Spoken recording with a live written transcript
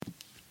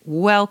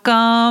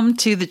Welcome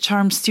to the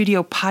Charm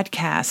Studio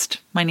podcast.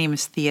 My name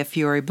is Thea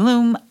Fiore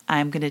Bloom.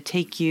 I'm going to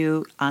take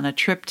you on a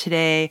trip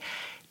today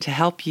to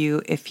help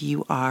you if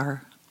you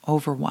are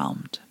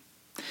overwhelmed.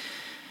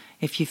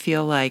 If you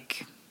feel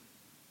like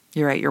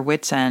you're at your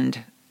wit's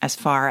end as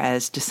far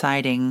as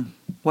deciding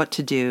what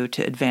to do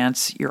to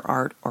advance your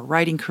art or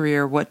writing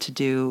career, what to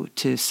do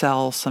to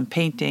sell some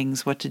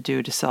paintings, what to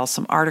do to sell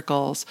some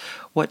articles,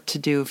 what to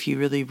do if you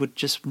really would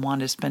just want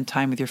to spend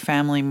time with your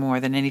family more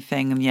than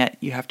anything, and yet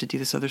you have to do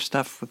this other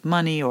stuff with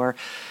money, or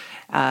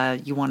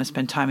you want to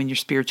spend time in your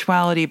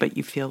spirituality, but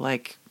you feel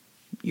like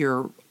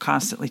you're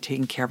constantly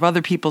taking care of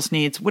other people's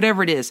needs.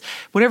 Whatever it is,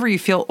 whatever you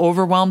feel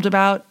overwhelmed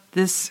about,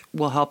 this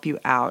will help you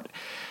out.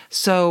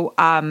 So,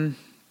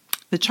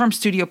 the Charm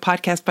Studio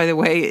podcast, by the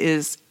way,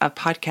 is a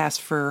podcast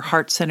for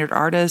heart-centered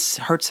artists,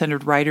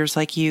 heart-centered writers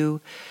like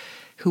you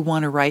who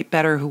want to write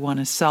better, who want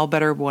to sell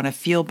better, want to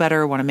feel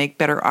better, want to make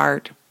better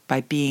art by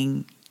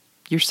being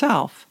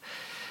yourself.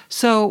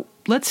 So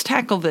let's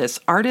tackle this,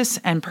 artists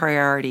and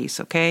priorities,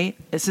 okay?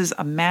 This is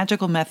a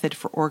magical method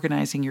for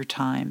organizing your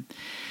time.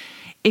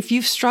 If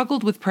you've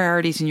struggled with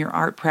priorities in your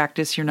art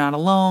practice, you're not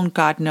alone.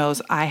 God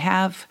knows I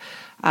have.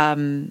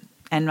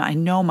 And I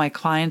know my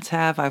clients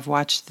have. I've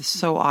watched this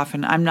so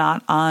often. I'm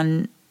not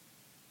on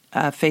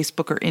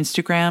Facebook or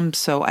Instagram,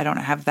 so I don't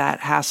have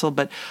that hassle.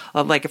 But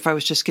like if I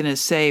was just going to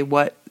say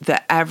what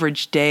the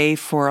average day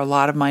for a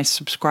lot of my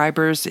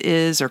subscribers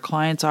is or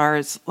clients are,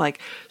 it's like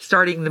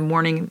starting the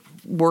morning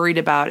worried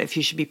about if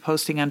you should be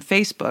posting on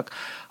Facebook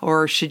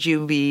or should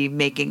you be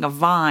making a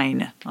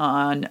Vine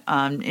on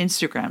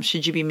Instagram?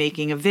 Should you be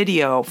making a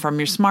video from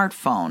your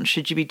smartphone?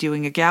 Should you be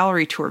doing a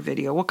gallery tour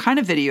video? What kind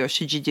of video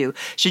should you do?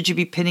 Should you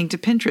be pinning to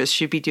Pinterest?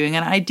 Should you be doing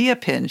an idea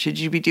pin? Should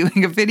you be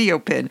doing a video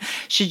pin?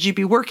 Should you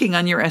be working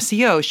on your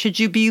SEO? Should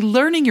you be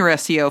learning your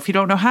SEO if you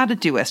don't know how to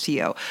do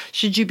SEO?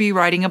 Should you be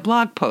writing a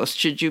blog post?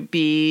 Should you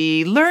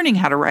be learning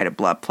how to write a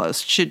blog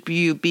post? Should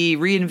you be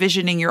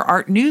re-envisioning your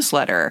art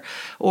newsletter?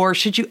 Or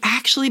should you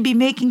actually be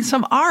making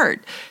some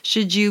art?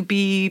 Should you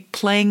be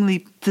playing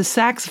the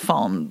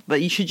saxophone?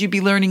 Should you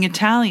be learning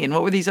Italian?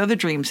 What were these other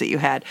dreams that you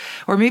had?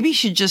 Or maybe you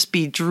should just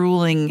be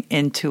drooling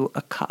into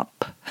a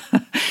cup.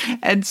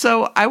 And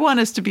so I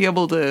want us to be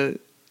able to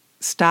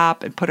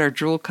stop and put our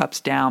drool cups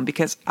down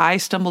because I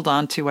stumbled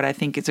onto what I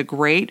think is a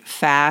great,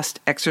 fast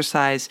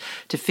exercise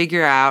to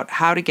figure out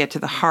how to get to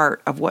the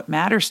heart of what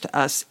matters to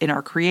us in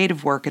our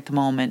creative work at the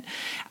moment,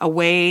 a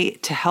way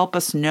to help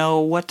us know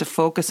what to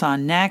focus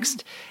on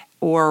next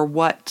or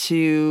what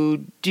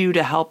to do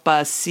to help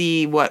us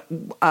see what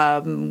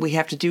we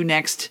have to do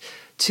next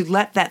to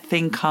let that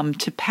thing come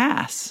to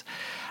pass.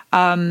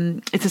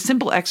 It's a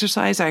simple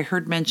exercise I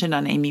heard mentioned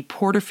on Amy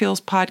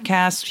Porterfield's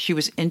podcast. She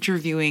was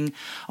interviewing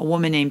a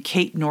woman named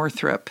Kate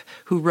Northrup,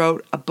 who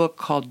wrote a book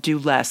called Do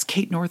Less.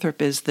 Kate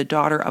Northrup is the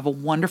daughter of a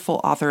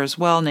wonderful author as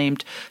well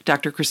named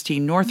Dr.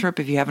 Christine Northrup.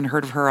 If you haven't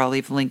heard of her, I'll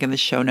leave a link in the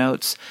show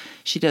notes.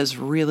 She does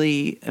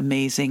really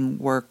amazing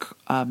work,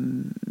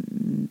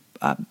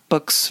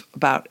 books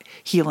about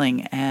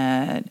healing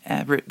and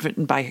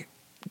written by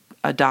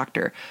a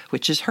doctor,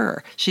 which is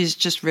her. She's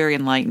just very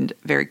enlightened,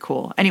 very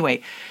cool.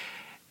 Anyway,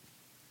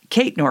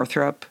 Kate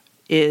Northrup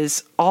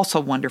is also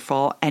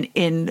wonderful. And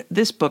in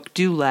this book,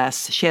 Do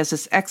Less, she has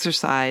this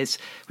exercise,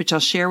 which I'll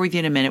share with you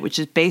in a minute, which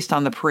is based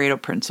on the Pareto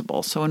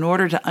principle. So in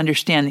order to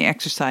understand the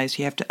exercise,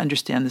 you have to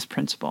understand this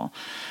principle.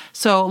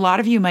 So a lot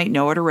of you might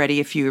know it already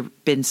if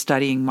you've been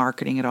studying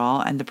marketing at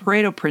all. And the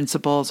Pareto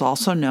principle is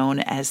also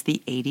known as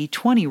the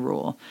 80-20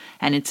 rule.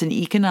 And it's an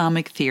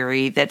economic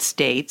theory that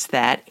states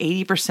that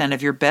 80%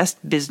 of your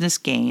best business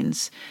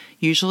gains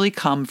usually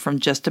come from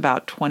just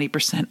about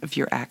 20% of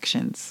your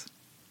actions.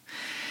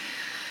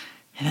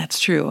 And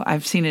that's true.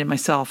 I've seen it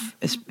myself,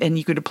 and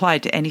you could apply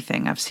it to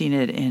anything. I've seen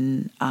it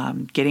in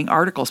getting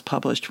articles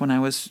published when I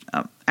was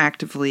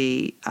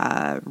actively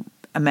a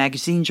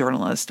magazine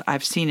journalist.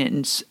 I've seen it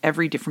in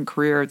every different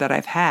career that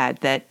I've had,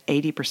 that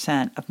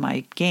 80% of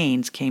my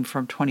gains came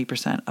from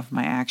 20% of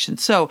my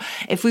actions. So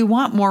if we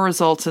want more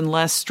results and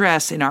less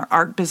stress in our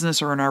art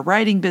business or in our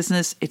writing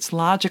business, it's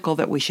logical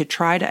that we should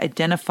try to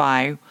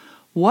identify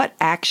what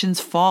actions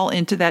fall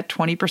into that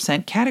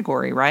 20%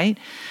 category, right?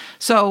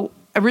 So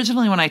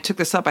originally, when I took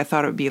this up, I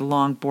thought it would be a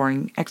long,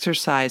 boring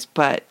exercise,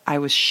 but I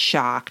was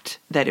shocked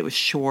that it was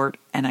short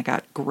and I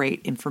got great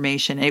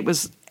information. It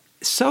was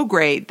so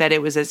great that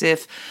it was as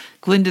if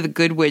Glinda the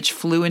Good Witch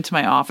flew into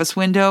my office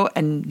window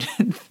and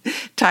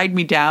tied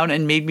me down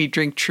and made me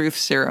drink truth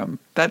serum.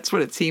 That's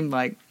what it seemed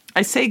like.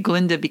 I say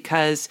Glinda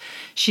because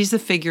she's the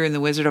figure in The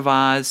Wizard of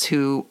Oz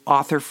who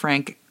author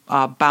Frank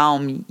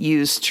Baum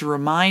used to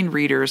remind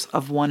readers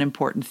of one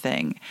important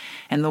thing.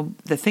 And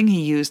the thing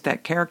he used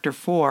that character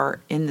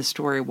for in the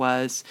story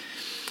was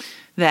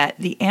that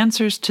the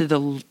answers to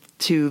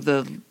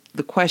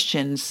the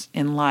questions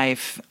in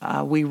life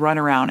we run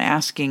around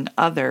asking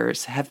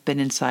others have been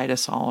inside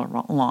us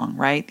all along,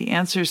 right? The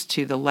answers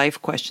to the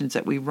life questions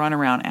that we run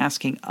around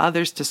asking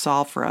others to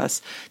solve for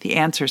us, the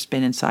answer's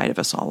been inside of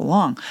us all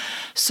along.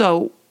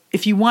 So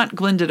if you want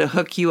Glinda to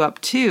hook you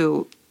up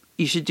too,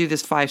 you should do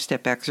this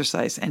 5-step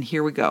exercise. And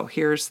here we go.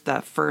 Here's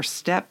the first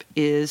step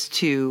is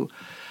to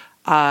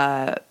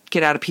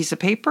get out a piece of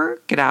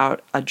paper, get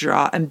out a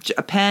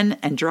pen,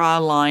 and draw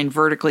a line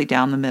vertically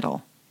down the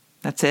middle.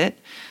 That's it.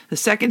 The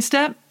second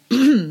step,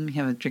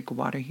 have a drink of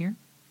water here.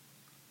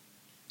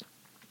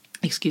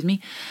 Excuse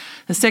me.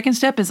 The second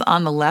step is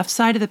on the left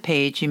side of the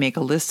page. You make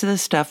a list of the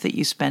stuff that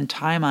you spend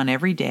time on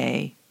every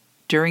day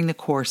during the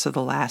course of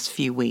the last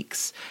few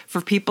weeks. For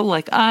people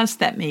like us,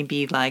 that may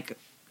be like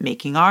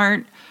making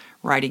art,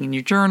 writing in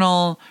your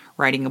journal,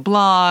 writing a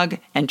blog,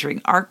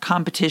 entering art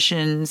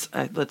competitions.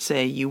 Let's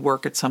say you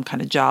work at some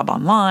kind of job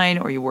online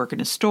or you work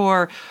in a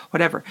store,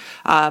 whatever.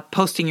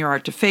 Posting your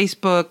art to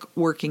Facebook,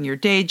 working your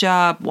day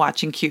job,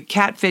 watching cute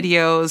cat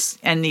videos,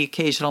 and the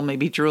occasional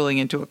maybe drooling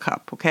into a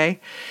cup, okay?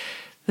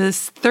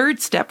 This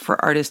third step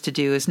for artists to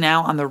do is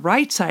now on the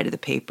right side of the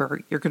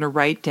paper, you're going to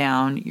write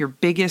down your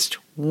biggest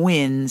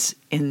wins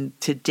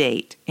to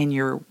date in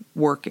your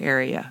work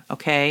area,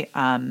 okay?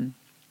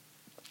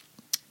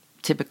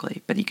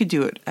 Typically, but you could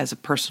do it as a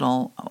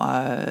personal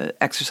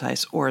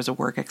exercise or as a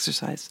work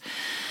exercise.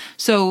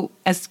 So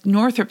as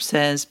Northrop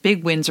says,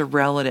 big wins are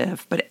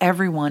relative, but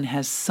everyone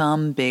has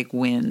some big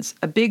wins.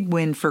 A big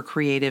win for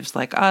creatives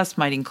like us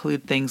might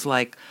include things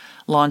like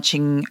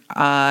launching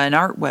an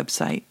art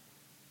website.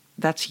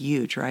 That's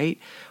huge, right?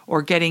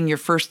 Or getting your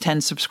first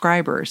 10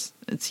 subscribers.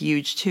 It's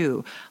huge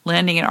too.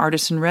 Landing an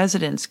artist in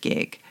residence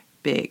gig.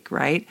 Big,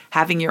 right?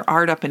 Having your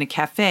art up in a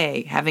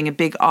cafe, having a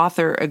big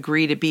author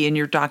agree to be in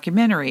your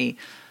documentary,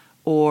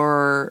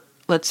 or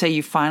let's say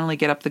you finally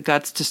get up the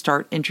guts to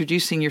start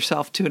introducing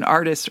yourself to an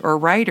artist or a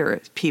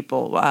writer,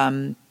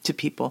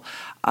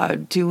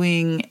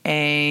 doing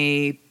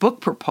a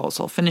book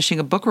proposal, finishing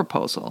a book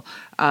proposal,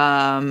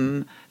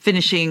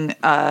 finishing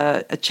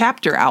a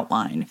chapter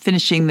outline,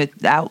 finishing the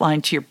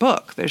outline to your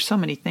book. There's so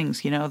many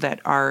things, that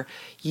are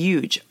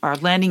huge. Or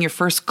landing your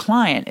first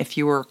client if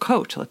you were a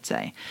coach, let's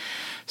say.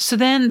 So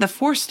then the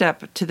fourth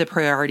step to the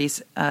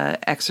priorities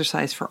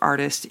exercise for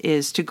artists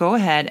is to go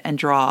ahead and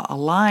draw a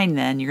line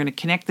then. You're going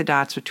to connect the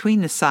dots between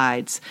the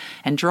sides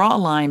and draw a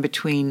line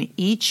between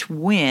each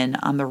win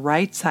on the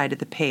right side of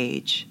the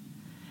page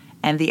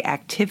and the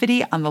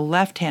activity on the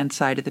left-hand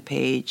side of the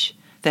page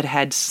that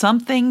had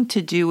something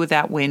to do with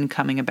that win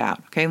coming about.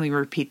 Okay, let me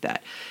repeat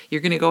that.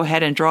 You're going to go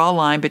ahead and draw a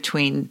line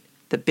between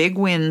the big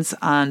wins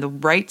on the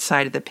right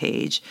side of the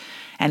page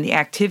and the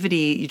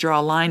activity, you draw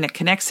a line that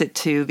connects it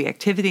to the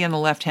activity on the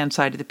left-hand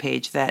side of the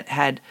page that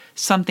had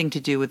something to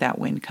do with that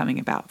win coming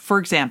about. For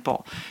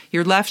example,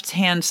 your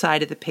left-hand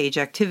side of the page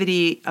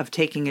activity of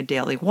taking a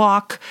daily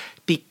walk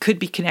could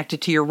be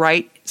connected to your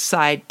right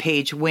side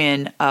page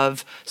win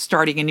of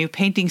starting a new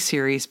painting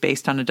series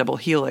based on a double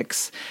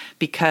helix.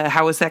 Because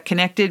how is that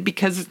connected?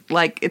 Because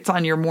it's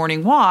on your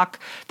morning walk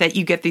that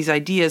you get these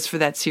ideas for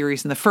that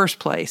series in the first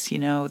place,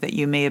 that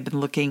you may have been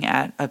looking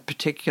at a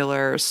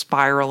particular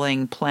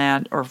spiraling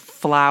plant or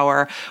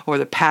flower or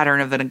the pattern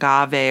of an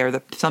agave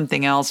or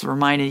something else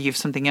reminded you of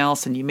something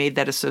else, and you made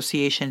that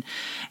association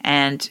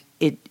and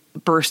it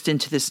burst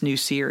into this new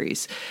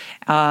series.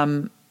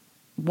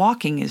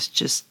 Walking is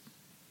just,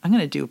 I'm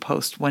going to do a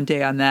post one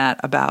day on that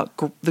about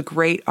the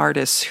great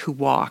artists who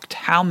walked,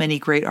 how many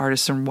great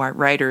artists and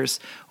writers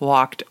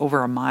walked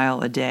over a mile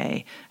a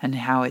day, and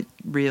how it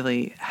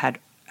really had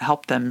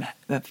helped them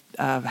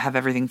have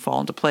everything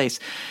fall into place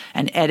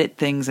and edit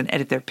things and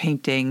edit their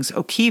paintings.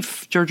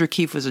 George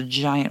O'Keeffe was a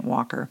giant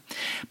walker.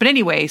 But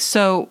anyway,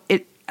 so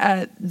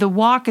the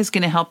walk is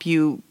going to help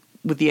you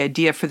with the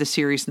idea for the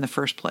series in the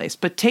first place.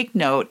 But take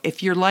note,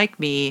 if you're like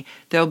me,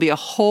 there'll be a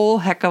whole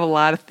heck of a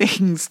lot of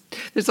things.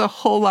 There's a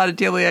whole lot of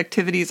daily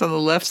activities on the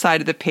left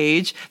side of the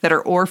page that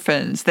are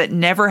orphans, that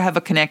never have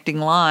a connecting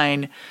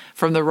line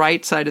from the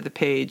right side of the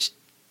page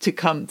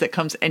that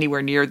comes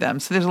anywhere near them.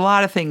 So there's a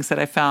lot of things that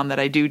I found that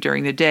I do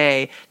during the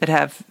day that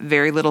have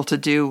very little to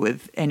do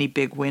with any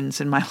big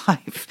wins in my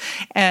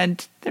life.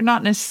 And they're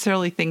not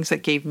necessarily things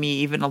that gave me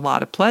even a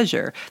lot of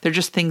pleasure. They're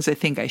just things I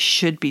think I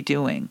should be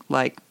doing,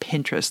 like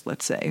Pinterest,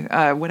 let's say,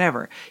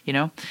 whatever,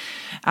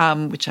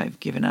 which I've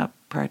given up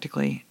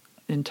practically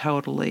and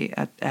totally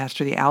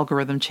after the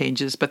algorithm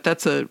changes. But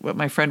that's what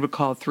my friend would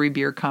call a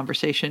 3-beer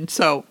conversation.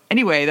 So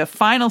anyway, the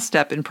final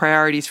step in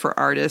priorities for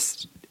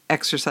artists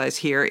exercise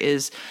here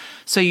is,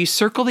 so you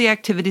circle the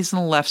activities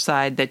on the left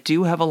side that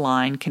do have a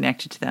line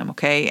connected to them,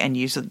 okay? And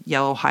use a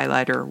yellow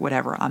highlighter or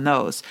whatever on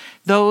those.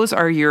 Those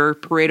are your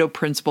Pareto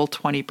Principle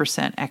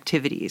 20%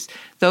 activities.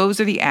 Those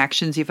are the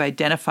actions you've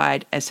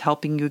identified as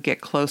helping you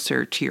get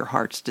closer to your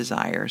heart's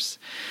desires.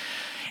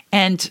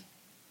 And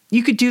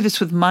you could do this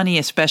with money,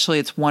 especially.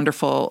 It's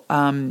wonderful.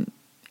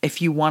 If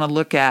you want to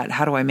look at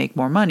how do I make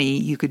more money,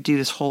 you could do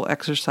this whole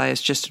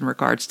exercise just in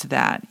regards to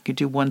that. You could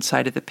do one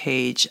side of the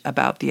page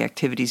about the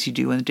activities you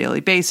do on a daily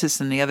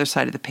basis, and the other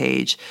side of the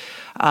page,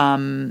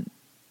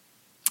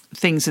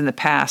 things in the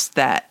past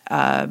that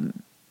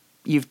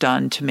you've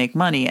done to make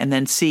money, and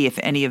then see if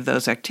any of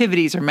those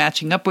activities are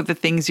matching up with the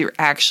things you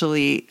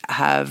actually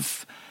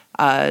have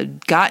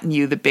gotten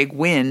you the big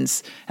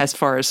wins as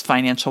far as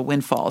financial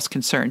windfall is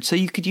concerned. So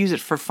you could use it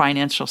for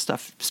financial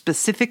stuff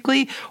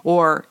specifically,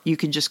 or you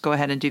can just go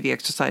ahead and do the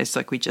exercise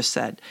like we just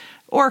said,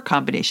 or a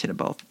combination of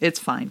both. It's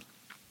fine.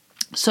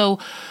 So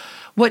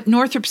what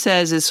Northrop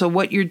says is,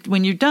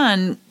 when you're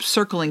done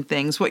circling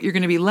things, what you're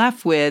going to be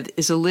left with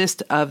is a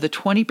list of the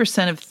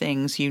 20% of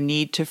things you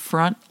need to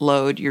front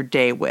load your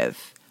day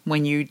with.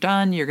 When you're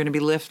done, you're going to be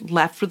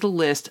left with a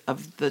list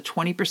of the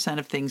 20%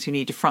 of things you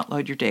need to front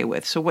load your day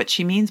with. So what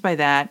she means by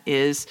that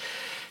is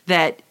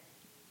that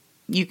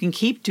you can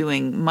keep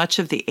doing much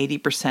of the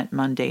 80%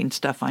 mundane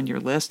stuff on your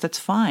list. That's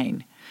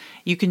fine.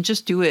 You can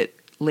just do it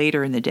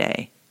later in the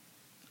day.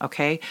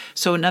 Okay.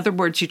 So in other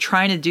words, you're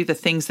trying to do the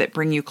things that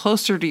bring you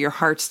closer to your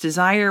heart's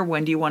desire.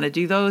 When do you want to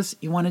do those?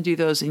 You want to do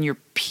those in your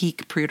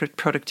peak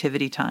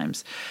productivity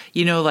times.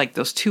 Like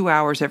those 2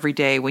 hours every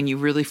day when you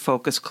really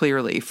focus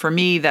clearly. For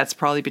me, that's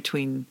probably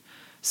between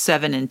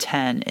 7 and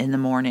 10 in the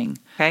morning.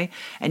 Okay.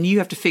 And you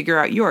have to figure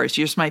out yours.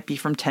 Yours might be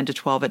from 10 to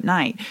 12 at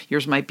night.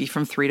 Yours might be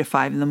from 3 to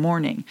 5 in the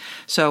morning.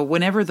 So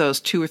whenever those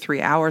 2 or 3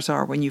 hours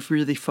are when you've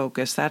really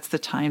focused, that's the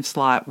time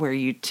slot where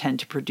you tend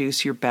to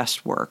produce your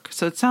best work.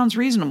 So it sounds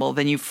reasonable.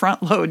 Then you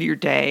front load your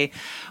day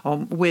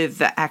with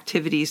the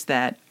activities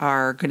that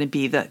are going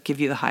to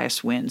give you the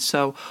highest wins.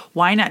 So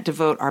why not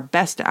devote our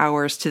best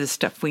hours to the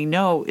stuff we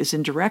know is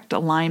in direct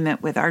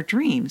alignment with our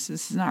dreams?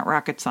 This is not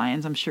rocket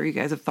science. I'm sure you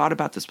guys have thought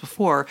about this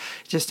before.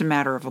 It's just a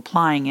matter of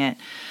applying it.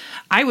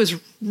 I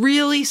was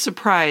really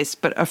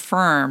surprised but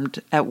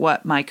affirmed at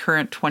what my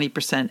current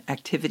 20%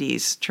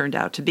 activities turned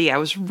out to be. I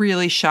was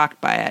really shocked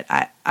by it.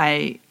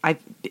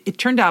 It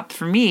turned out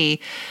for me,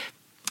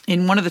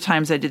 in one of the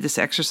times I did this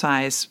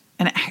exercise,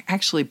 and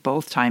actually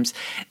both times,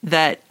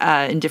 that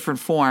in different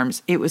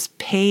forms, it was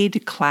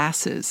paid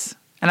classes.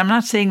 And I'm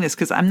not saying this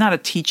because I'm not a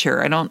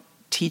teacher. I don't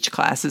teach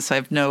classes, so I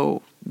have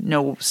no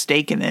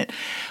stake in it.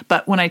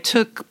 But when I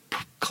took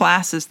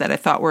classes that I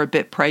thought were a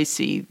bit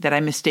pricey, that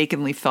I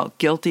mistakenly felt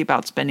guilty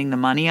about spending the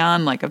money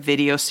on, like a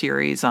video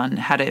series on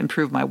how to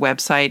improve my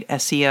website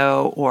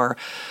SEO, or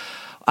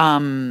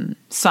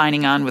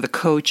signing on with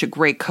a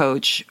great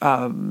coach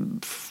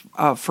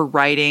for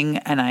writing,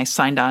 and I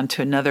signed on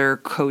to another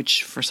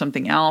coach for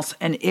something else,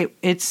 and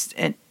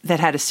that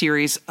had a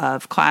series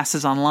of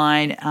classes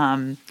online.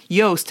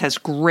 Yoast has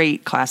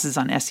great classes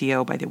on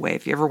SEO, by the way,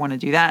 if you ever want to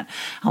do that.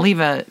 I'll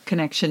leave a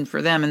connection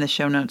for them in the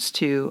show notes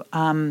too.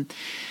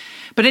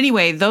 But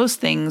anyway, those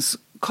things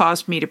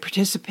caused me to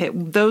participate.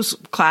 Those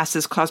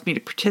classes caused me to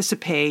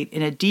participate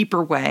in a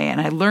deeper way,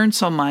 and I learned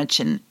so much.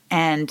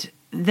 And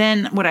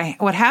then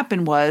what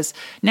happened was,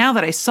 now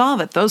that I saw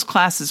that those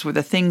classes were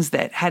the things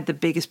that had the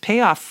biggest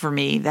payoff for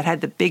me, that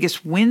had the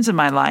biggest wins in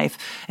my life,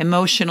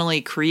 emotionally,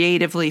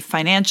 creatively,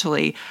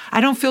 financially, I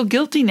don't feel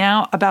guilty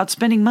now about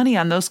spending money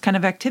on those kind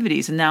of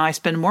activities. And now I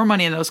spend more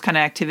money on those kind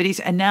of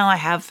activities, and now I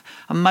have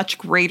a much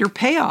greater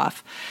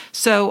payoff.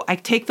 So I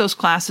take those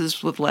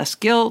classes with less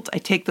guilt. I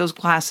take those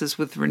classes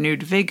with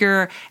renewed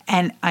vigor,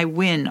 and I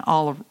win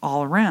all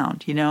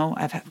around.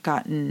 I've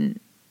gotten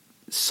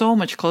so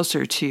much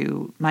closer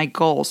to my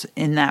goals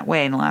in that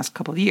way in the last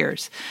couple of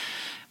years.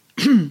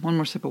 One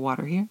more sip of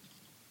water here.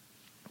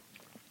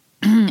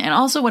 And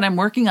also when I'm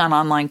working on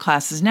online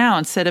classes now,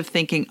 instead of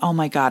thinking, oh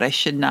my God, I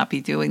should not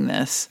be doing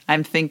this,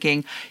 I'm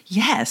thinking,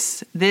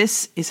 yes,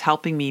 this is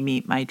helping me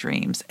meet my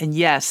dreams. And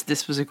yes,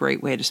 this was a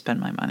great way to spend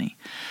my money.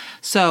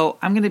 So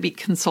I'm going to be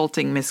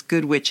consulting Miss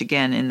Goodwitch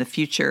again in the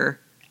future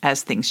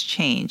as things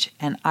change.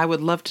 And I would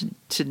love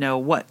to know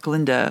what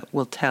Glinda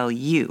will tell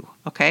you,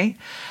 okay?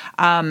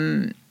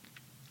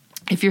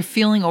 If you're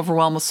feeling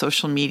overwhelmed with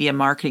social media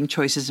marketing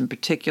choices in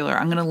particular,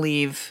 I'm going to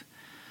leave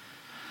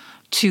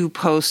 2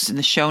 posts in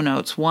the show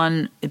notes.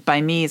 One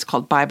by me is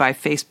called Bye Bye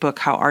Facebook,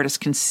 How Artists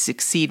Can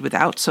Succeed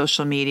Without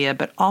Social Media,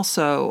 but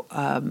also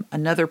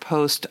another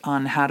post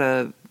on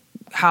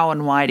how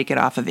and why to get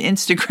off of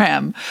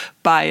Instagram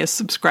by a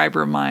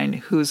subscriber of mine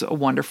who's a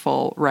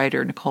wonderful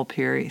writer, Nicole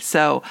Peary.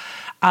 So,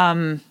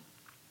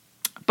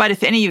 but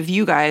if any of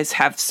you guys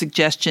have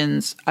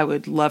suggestions, I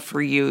would love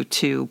for you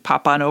to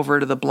pop on over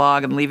to the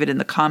blog and leave it in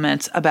the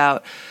comments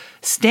about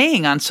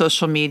staying on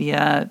social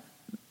media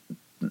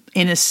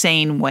in a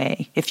sane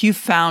way. If you've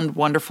found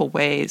wonderful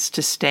ways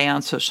to stay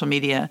on social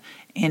media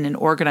in an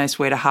organized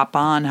way, to hop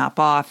on, hop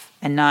off,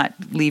 and not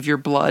leave your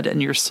blood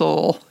and your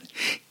soul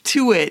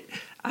to it,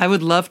 I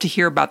would love to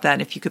hear about that.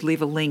 And if you could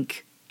leave a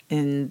link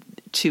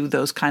to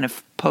those kind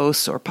of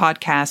posts or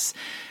podcasts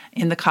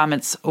in the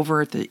comments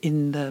over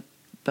in the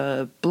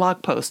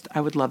blog post,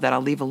 I would love that.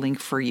 I'll leave a link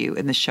for you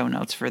in the show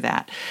notes for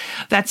that.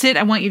 That's it.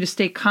 I want you to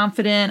stay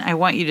confident. I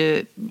want you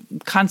to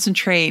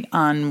concentrate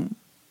on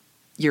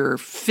your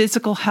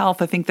physical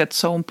health. I think that's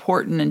so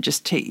important, and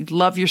just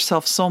love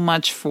yourself so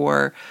much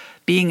for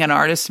being an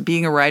artist,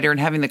 being a writer, and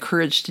having the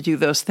courage to do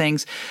those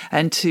things,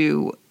 and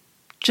to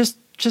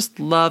just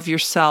love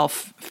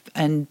yourself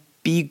and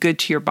be good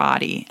to your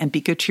body and be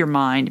good to your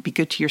mind, be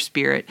good to your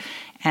spirit.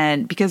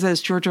 And because,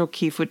 as George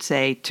O'Keeffe would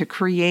say, to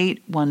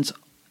create one's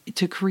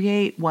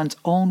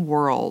own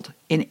world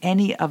in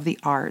any of the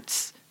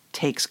arts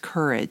takes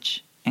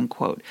courage. end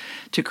quote.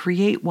 To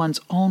create one's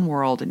own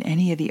world in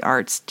any of the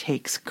arts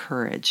takes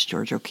courage,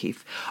 George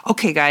O'Keeffe.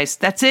 Okay, guys,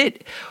 that's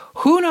it.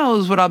 Who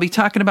knows what I'll be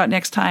talking about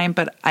next time,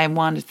 but I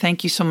want to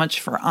thank you so much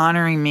for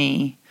honoring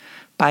me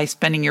by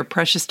spending your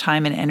precious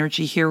time and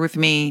energy here with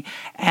me.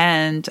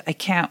 And I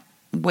can't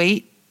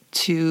wait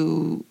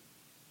to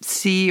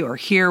see or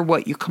hear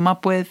what you come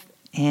up with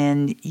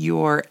in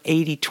your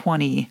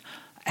 80-20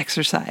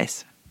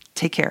 exercise.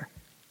 Take care.